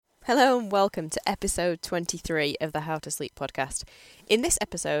Hello and welcome to episode 23 of the How to Sleep podcast. In this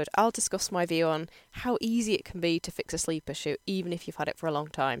episode, I'll discuss my view on how easy it can be to fix a sleep issue even if you've had it for a long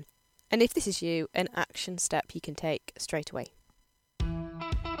time. And if this is you, an action step you can take straight away.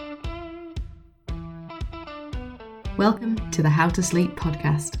 Welcome to the How to Sleep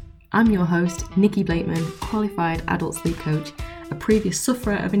podcast. I'm your host, Nikki Blakeman, qualified adult sleep coach, a previous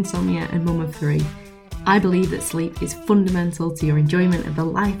sufferer of insomnia and mum of three. I believe that sleep is fundamental to your enjoyment of the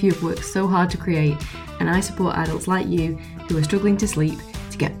life you've worked so hard to create, and I support adults like you who are struggling to sleep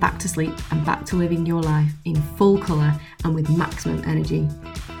to get back to sleep and back to living your life in full colour and with maximum energy.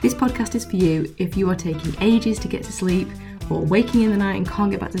 This podcast is for you if you are taking ages to get to sleep, or waking in the night and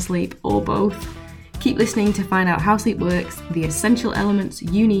can't get back to sleep, or both. Keep listening to find out how sleep works, the essential elements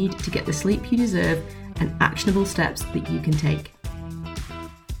you need to get the sleep you deserve, and actionable steps that you can take.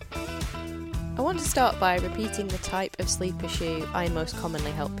 I want to start by repeating the type of sleep issue I most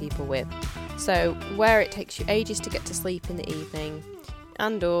commonly help people with. So, where it takes you ages to get to sleep in the evening,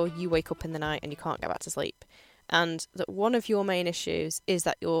 and or you wake up in the night and you can't get back to sleep. And that one of your main issues is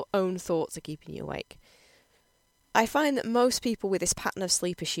that your own thoughts are keeping you awake. I find that most people with this pattern of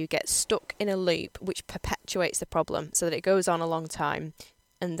sleep issue get stuck in a loop which perpetuates the problem so that it goes on a long time.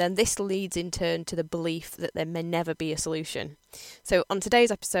 And then this leads in turn to the belief that there may never be a solution. So on today's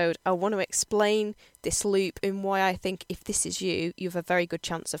episode, I want to explain this loop and why I think if this is you, you have a very good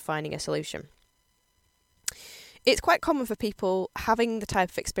chance of finding a solution. It's quite common for people having the type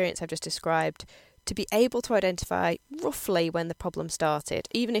of experience I've just described to be able to identify roughly when the problem started,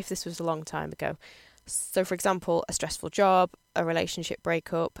 even if this was a long time ago. So for example, a stressful job, a relationship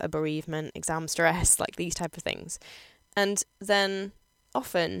breakup, a bereavement, exam stress, like these type of things. And then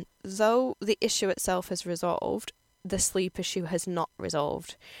often, though the issue itself has resolved, the sleep issue has not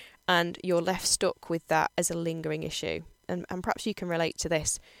resolved, and you're left stuck with that as a lingering issue. And perhaps you can relate to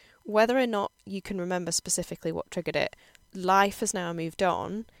this. Whether or not you can remember specifically what triggered it, life has now moved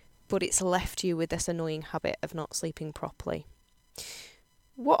on, but it's left you with this annoying habit of not sleeping properly.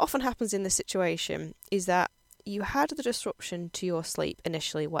 What often happens in this situation is that you had the disruption to your sleep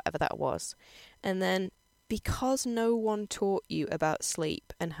initially, whatever that was, and then because no one taught you about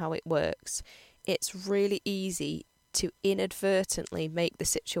sleep and how it works, it's really easy to inadvertently make the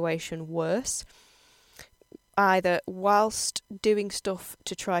situation worse, either whilst doing stuff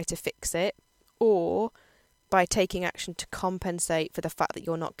to try to fix it, or by taking action to compensate for the fact that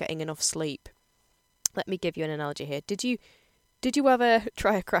you're not getting enough sleep. Let me give you an analogy here. Did you ever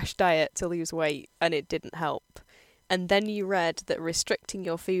try a crash diet to lose weight and it didn't help? And then you read that restricting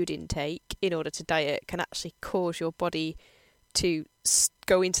your food intake in order to diet can actually cause your body to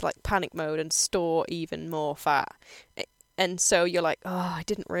go into like panic mode and store even more fat. And so you're like, oh, I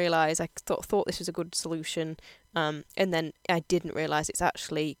didn't realise, I thought this was a good solution. And then I didn't realise it's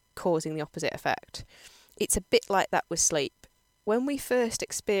actually causing the opposite effect. It's a bit like that with sleep. When we first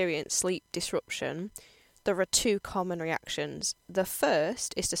experience sleep disruption, there are two common reactions. The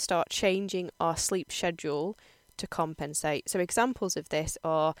first is to start changing our sleep schedule to compensate. So examples of this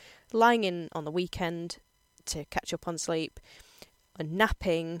are lying in on the weekend to catch up on sleep, and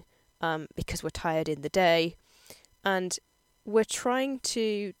napping because we're tired in the day, and we're trying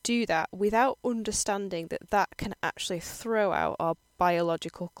to do that without understanding that that can actually throw out our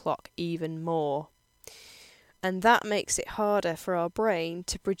biological clock even more. And that makes it harder for our brain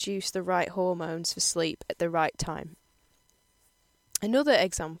to produce the right hormones for sleep at the right time. Another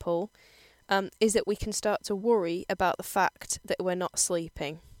example is that we can start to worry about the fact that we're not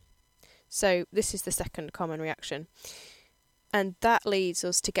sleeping. So this is the second common reaction. And that leads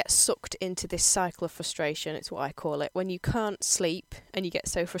us to get sucked into this cycle of frustration, it's what I call it, when you can't sleep and you get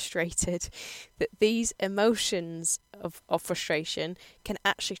so frustrated that these emotions of frustration can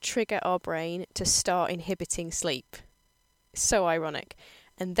actually trigger our brain to start inhibiting sleep. It's so ironic.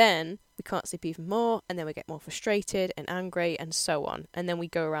 And then we can't sleep even more, and then we get more frustrated and angry and so on. And then we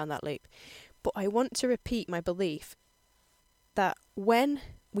go around that loop. But I want to repeat my belief that when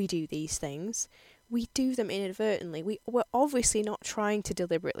we do these things, we do them inadvertently. We're obviously not trying to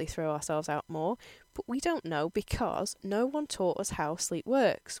deliberately throw ourselves out more, but we don't know because no one taught us how sleep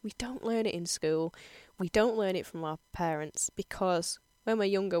works. We don't learn it in school. We don't learn it from our parents because when we're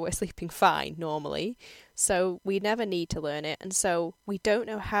younger, we're sleeping fine normally. So we never need to learn it. And so we don't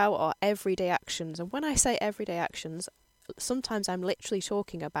know how our everyday actions, and when I say everyday actions, sometimes I'm literally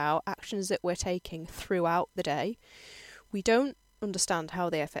talking about actions that we're taking throughout the day. We don't understand how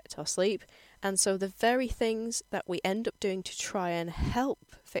they affect our sleep. And so the very things that we end up doing to try and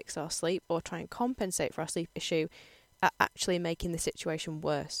help fix our sleep or try and compensate for our sleep issue are actually making the situation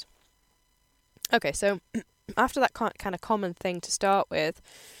worse. Okay, so after that kind of common thing to start with,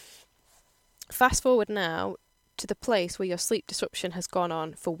 Fast forward now to the place where your sleep disruption has gone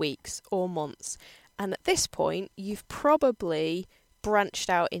on for weeks or months. And at this point, you've probably branched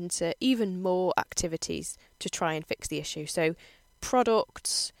out into even more activities to try and fix the issue. So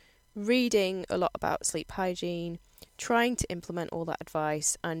products, reading a lot about sleep hygiene, trying to implement all that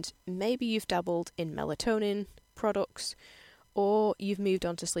advice, and maybe you've dabbled in melatonin products, or you've moved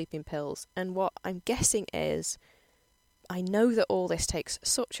on to sleeping pills. And what I'm guessing is, I know that all this takes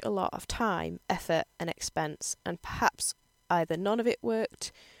such a lot of time, effort and expense, and perhaps either none of it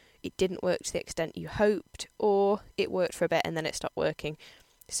worked, it didn't work to the extent you hoped, or it worked for a bit and then it stopped working.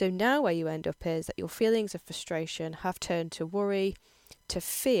 So now where you end up is that your feelings of frustration have turned to worry, to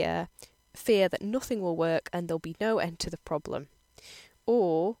fear that nothing will work and there'll be no end to the problem.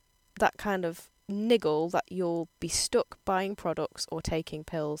 Or that kind of niggle that you'll be stuck buying products or taking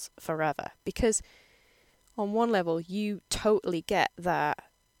pills forever. Because on one level, you totally get that,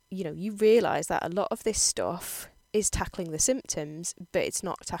 you realise that a lot of this stuff is tackling the symptoms, but it's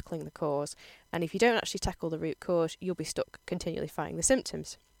not tackling the cause. And if you don't actually tackle the root cause, you'll be stuck continually fighting the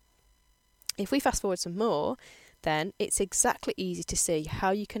symptoms. If we fast forward some more, then it's exactly easy to see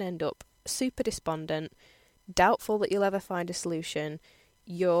how you can end up super despondent, doubtful that you'll ever find a solution.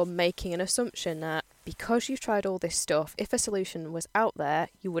 You're making an assumption that because you've tried all this stuff, if a solution was out there,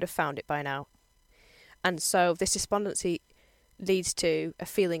 you would have found it by now. And so this despondency leads to a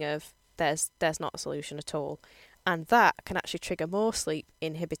feeling of there's not a solution at all. And that can actually trigger more sleep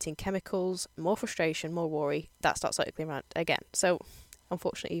inhibiting chemicals, more frustration, more worry. That starts cycling around again. So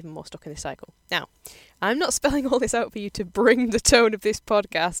unfortunately, even more stuck in this cycle. Now, I'm not spelling all this out for you to bring the tone of this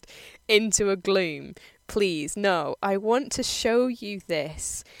podcast into a gloom. Please, no. I want to show you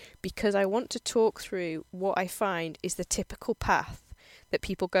this because I want to talk through what I find is the typical path that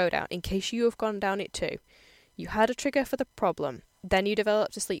people go down, in case you have gone down it too. You had a trigger for the problem, then you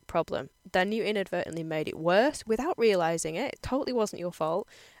developed a sleep problem, then you inadvertently made it worse without realising it. It totally wasn't your fault,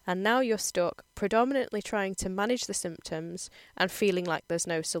 and now you're stuck predominantly trying to manage the symptoms and feeling like there's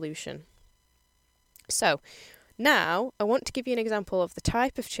no solution. So now I want to give you an example of the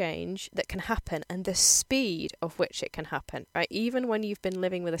type of change that can happen and the speed of which it can happen, right? Even when you've been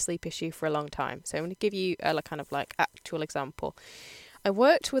living with a sleep issue for a long time. So I'm going to give you a kind of like actual example. I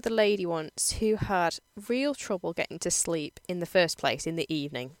worked with a lady once who had real trouble getting to sleep in the first place in the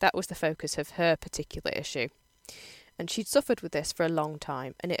evening. That was the focus of her particular issue. And she'd suffered with this for a long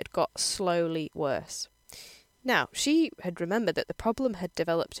time, and it had got slowly worse. Now, she had remembered that the problem had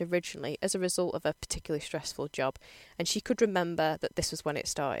developed originally as a result of a particularly stressful job, and she could remember that this was when it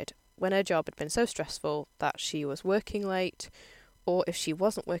started, when her job had been so stressful that she was working late, or if she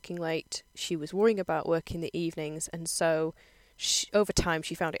wasn't working late, she was worrying about working the evenings, and so over time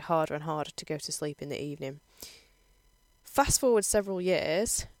she found it harder and harder to go to sleep in the evening. Fast forward several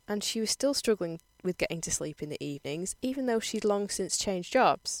years, and she was still struggling with getting to sleep in the evenings, even though she'd long since changed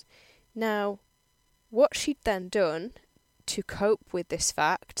jobs. Now, what she'd then done to cope with this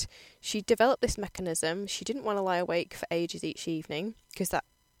fact, she developed this mechanism. She didn't want to lie awake for ages each evening, because that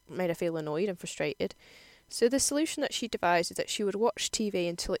made her feel annoyed and frustrated. So the solution that she devised is that she would watch TV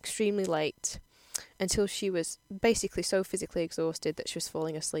until extremely late, until she was basically so physically exhausted that she was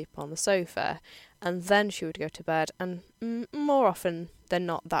falling asleep on the sofa, and then she would go to bed, and more often than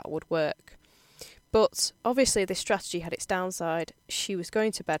not that would work. But obviously this strategy had its downside. She was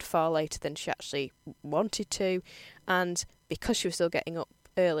going to bed far later than she actually wanted to, and because she was still getting up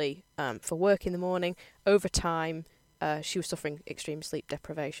early for work in the morning, over time she was suffering extreme sleep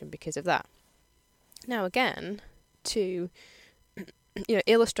deprivation because of that. Now again, to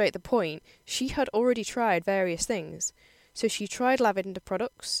illustrate the point, she had already tried various things. So she tried lavender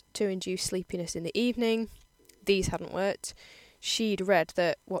products to induce sleepiness in the evening. These hadn't worked. She'd read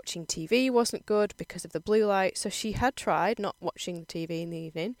that watching TV wasn't good because of the blue light, so she had tried not watching the TV in the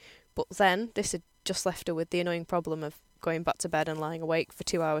evening, but then this had just left her with the annoying problem of going back to bed and lying awake for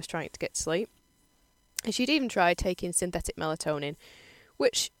 2 hours trying to get to sleep. And she'd even tried taking synthetic melatonin,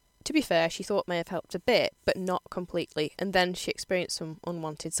 which, to be fair, she thought may have helped a bit, but not completely. And then she experienced some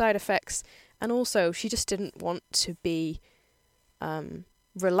unwanted side effects, and also she just didn't want to be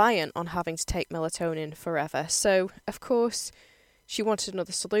reliant on having to take melatonin forever. So, of course, she wanted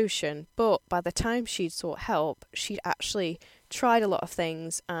another solution, but by the time she'd sought help, she'd actually tried a lot of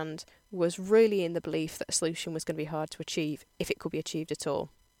things and was really in the belief that a solution was going to be hard to achieve, if it could be achieved at all.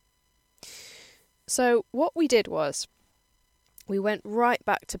 So what we did was, we went right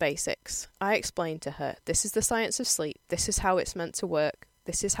back to basics. I explained to her, this is the science of sleep, this is how it's meant to work,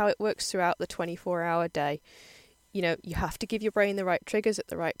 this is how it works throughout the 24-hour day. You have to give your brain the right triggers at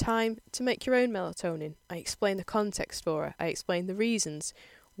the right time to make your own melatonin. I explained the context for her. I explained the reasons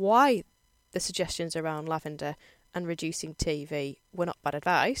why the suggestions around lavender and reducing TV were not bad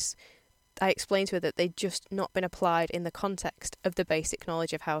advice, I explained to her that they'd just not been applied in the context of the basic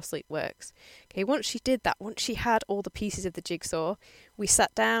knowledge of how sleep works. Okay, once she did that, once she had all the pieces of the jigsaw, we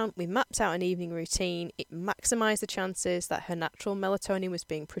sat down, we mapped out an evening routine, it maximised the chances that her natural melatonin was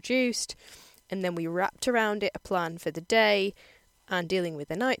being produced, and then we wrapped around it a plan for the day and dealing with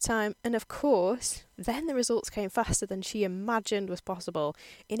the nighttime, and of course, then the results came faster than she imagined was possible.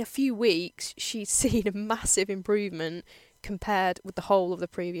 In a few weeks, she'd seen a massive improvement compared with the whole of the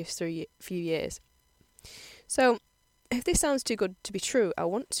previous few years. So, if this sounds too good to be true, I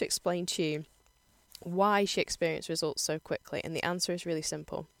want to explain to you why she experienced results so quickly, and the answer is really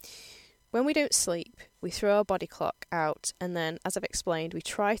simple. When we don't sleep, we throw our body clock out, and then, as I've explained, we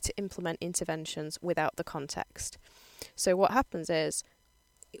try to implement interventions without the context. So what happens is,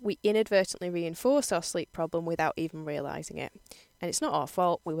 we inadvertently reinforce our sleep problem without even realising it. And it's not our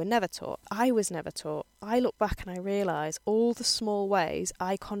fault, we were never taught. I was never taught. I look back and I realise all the small ways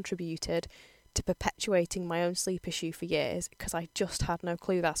I contributed to perpetuating my own sleep issue for years because I just had no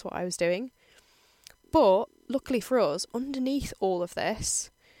clue that's what I was doing. But, luckily for us, underneath all of this,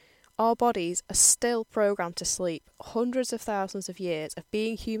 our bodies are still programmed to sleep. Hundreds of thousands of years of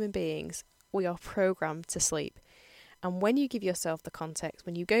being human beings, we are programmed to sleep. And when you give yourself the context,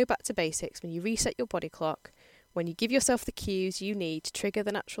 when you go back to basics, when you reset your body clock, when you give yourself the cues you need to trigger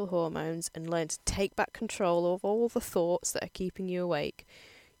the natural hormones and learn to take back control of all the thoughts that are keeping you awake,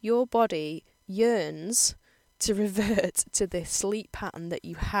 your body yearns to revert to the sleep pattern that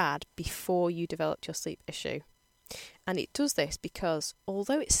you had before you developed your sleep issue. And it does this because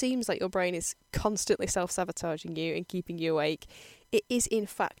although it seems like your brain is constantly self-sabotaging you and keeping you awake, it is in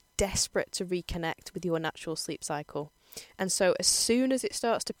fact desperate to reconnect with your natural sleep cycle. And so as soon as it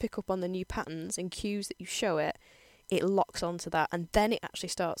starts to pick up on the new patterns and cues that you show it, it locks onto that, and then it actually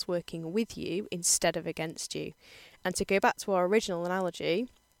starts working with you instead of against you. And to go back to our original analogy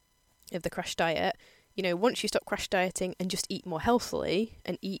of the crash diet, you know, once you stop crash dieting and just eat more healthily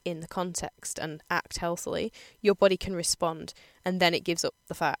and eat in the context and act healthily, your body can respond, and then it gives up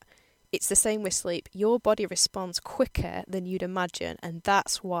the fat. It's the same with sleep. Your body responds quicker than you'd imagine, and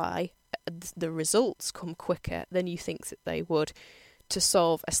that's why the results come quicker than you think that they would to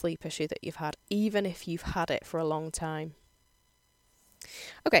solve a sleep issue that you've had, even if you've had it for a long time.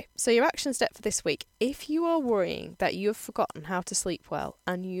 Okay, so your action step for this week. If you are worrying that you have forgotten how to sleep well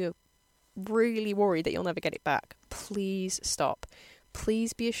and you're really worried that you'll never get it back, please stop.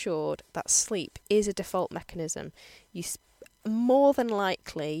 Please be assured that sleep is a default mechanism. More than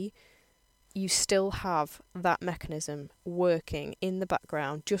likely, you still have that mechanism working in the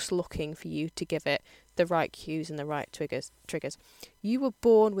background, just looking for you to give it the right cues and the right triggers. You were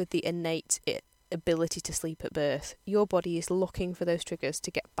born with the innate ability to sleep at birth. Your body is looking for those triggers to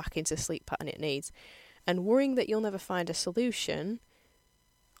get back into the sleep pattern it needs. And worrying that you'll never find a solution,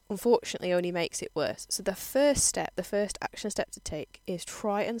 unfortunately, only makes it worse. So the first action step to take is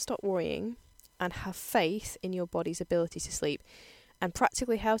try and stop worrying and have faith in your body's ability to sleep. And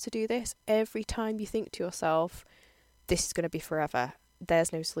practically how to do this, every time you think to yourself, this is going to be forever,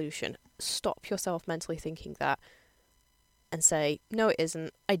 there's no solution, stop yourself mentally thinking that and say, no it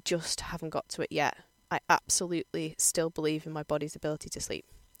isn't, I just haven't got to it yet. I absolutely still believe in my body's ability to sleep.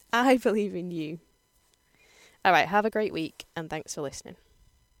 I believe in you. Alright, have a great week and thanks for listening.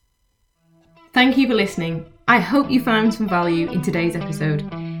 Thank you for listening. I hope you found some value in today's episode.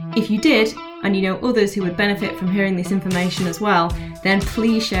 If you did, and you know others who would benefit from hearing this information as well, then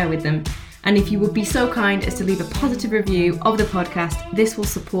please share with them. And if you would be so kind as to leave a positive review of the podcast, this will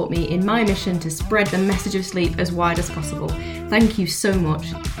support me in my mission to spread the message of sleep as wide as possible. Thank you so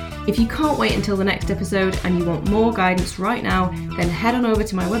much. If you can't wait until the next episode and you want more guidance right now, then head on over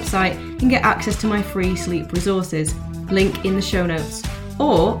to my website and get access to my free sleep resources. Link in the show notes.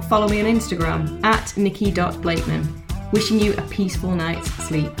 Or follow me on Instagram @nikki.blakeman. Wishing you a peaceful night's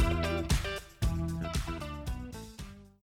sleep.